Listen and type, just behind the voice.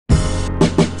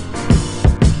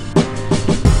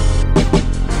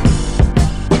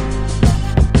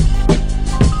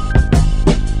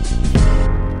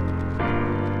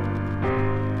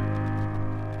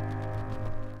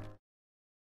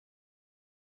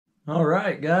All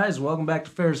right, guys, welcome back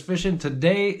to Ferrous Fishing.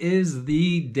 Today is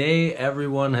the day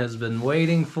everyone has been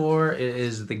waiting for. It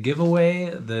is the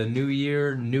giveaway, the New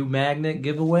Year New Magnet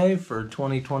giveaway for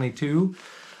 2022.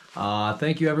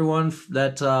 Thank you everyone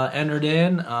that entered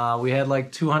in. We had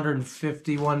like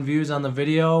 251 views on the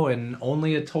video and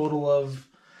only a total of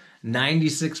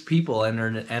 96 people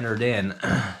entered in.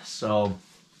 So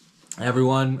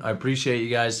everyone, I appreciate you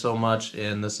guys so much,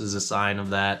 and this is a sign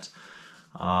of that.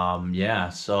 Yeah,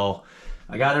 so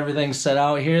I got everything set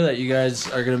out here that you guys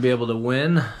are going to be able to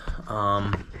win.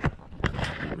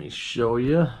 Let me show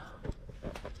you.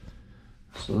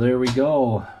 So there we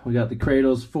go. We got the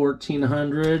Kratos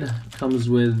 1400. Comes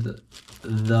with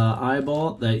the eye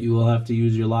bolt that you will have to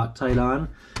use your Loctite on.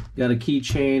 Got a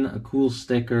keychain, a cool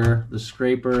sticker, the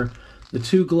scraper, the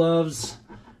 2 gloves,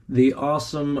 the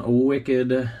awesome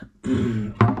wicked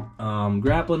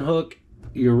grappling hook,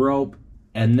 your rope,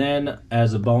 and then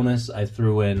as a bonus I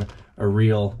threw in a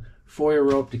real foil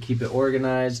rope to keep it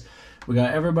organized. We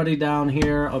got everybody down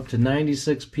here, up to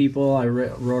 96 people. I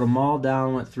wrote them all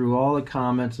down, went through all the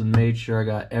comments, and made sure I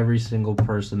got every single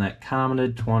person that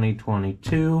commented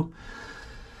 2022.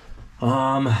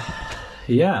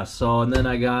 Yeah, so and then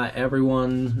I got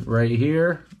everyone right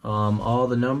here, all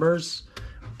the numbers.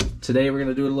 Today we're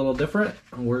going to do it a little different.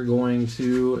 We're going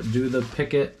to do the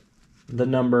picket the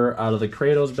number out of the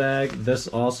Kratos bag. This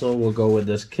also will go with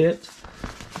this kit.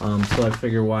 So I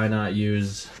figure why not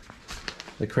use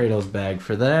the Kratos bag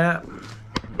for that.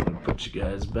 Put you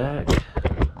guys back.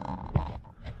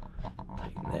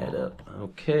 Tighten that up.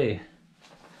 Okay.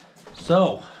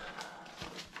 So,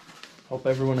 hope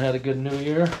everyone had a good New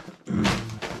Year.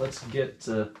 Let's get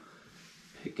to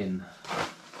picking.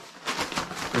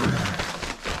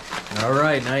 All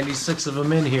right, 96 of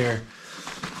them in here.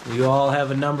 You all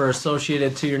have a number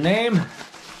associated to your name.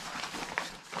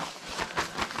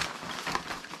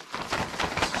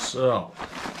 So,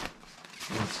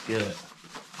 let's get it.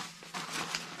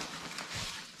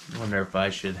 I wonder if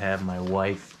I should have my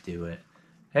wife do it.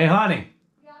 Hey, honey.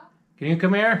 Yeah? Can you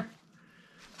come here?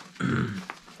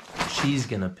 She's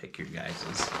gonna pick your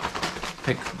guys's.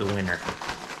 Pick the winner.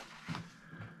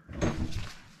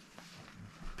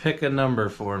 Pick a number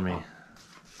for me.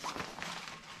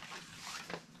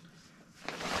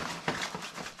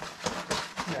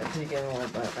 Dig in a little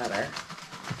bit better.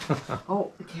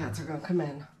 Oh, the cats are gonna come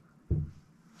in.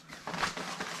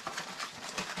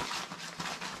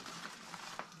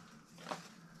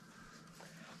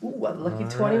 Ooh, a lucky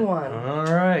 21. All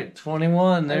right,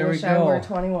 21. There we go. I wish I were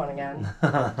 21 again.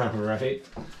 Right.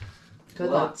 Good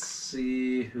luck. Let's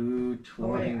see who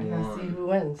 21. Oh, wait, I gotta see who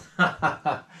wins.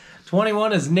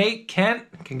 21 is Nate Kent.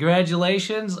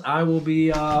 Congratulations. I will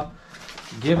be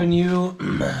giving you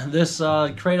this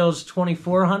Kratos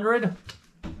 2400.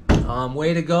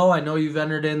 Way to go. I know you've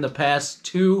entered in the past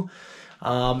 2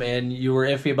 and you were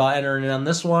iffy about entering in on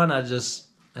this one.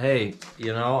 Hey,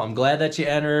 you know, I'm glad that you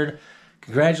entered.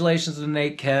 Congratulations to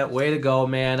Nate Kent. Way to go,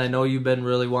 man. I know you've been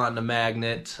really wanting a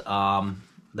magnet.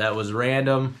 That was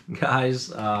random,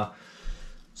 guys.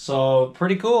 So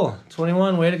pretty cool.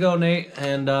 21, way to go, Nate.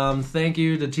 And thank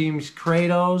you to Team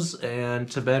Kratos and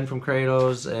to Ben from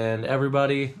Kratos and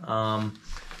everybody.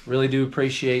 Really do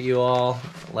appreciate you all.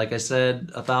 Like I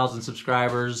said, 1,000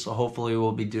 subscribers. So hopefully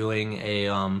we'll be doing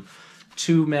a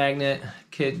 2 magnet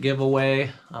kit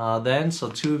giveaway then, so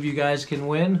 2 of you guys can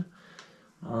win.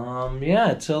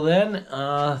 Yeah, till then,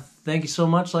 thank you so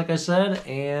much, like I said,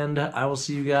 and I will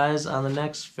see you guys on the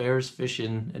next Ferrous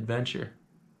Fishing adventure.